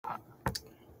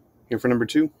Here for number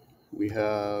 2, we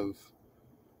have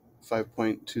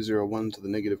 5.201 to the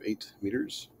negative 8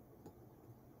 meters.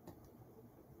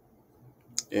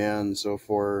 And so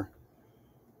for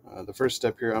the first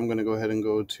step here, I'm going to go ahead and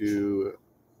go to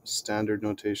standard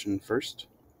notation first.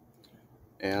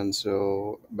 And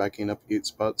so backing up 8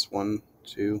 spots, 1,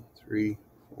 2, 3,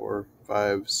 4,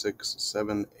 5, 6,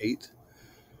 7, 8,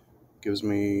 gives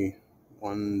me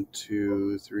 1,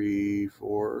 2, 3,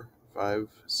 4, 5,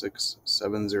 6,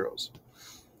 7 zeros.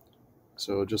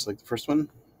 So just like the first one.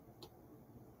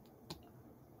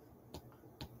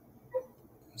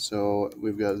 So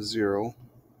we've got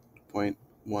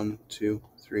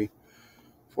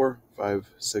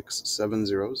 0.1234567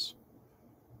 zeros,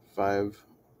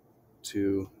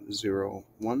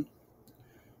 5201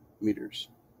 meters.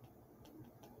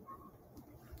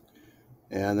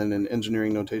 And then in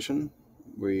engineering notation,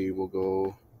 we will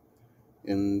go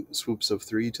in swoops of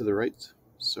 3 to the right.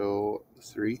 So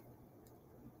 3,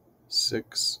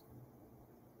 6,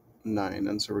 9.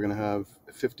 And so we're going to have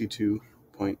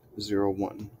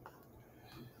 52.01.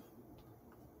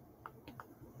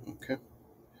 Okay.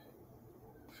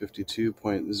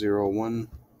 52.01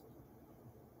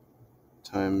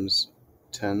 times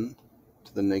 10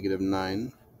 to the negative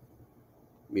 9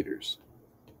 meters.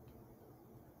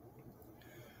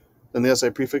 Then the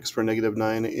SI prefix for negative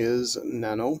 9 is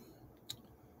nano.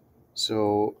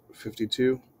 So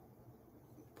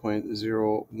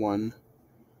 52.01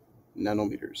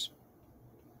 nanometers.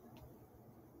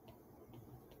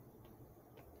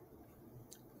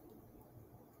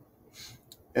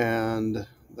 And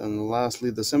then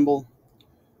lastly, the symbol,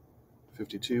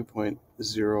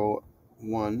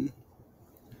 52.01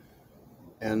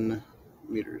 N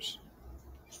meters.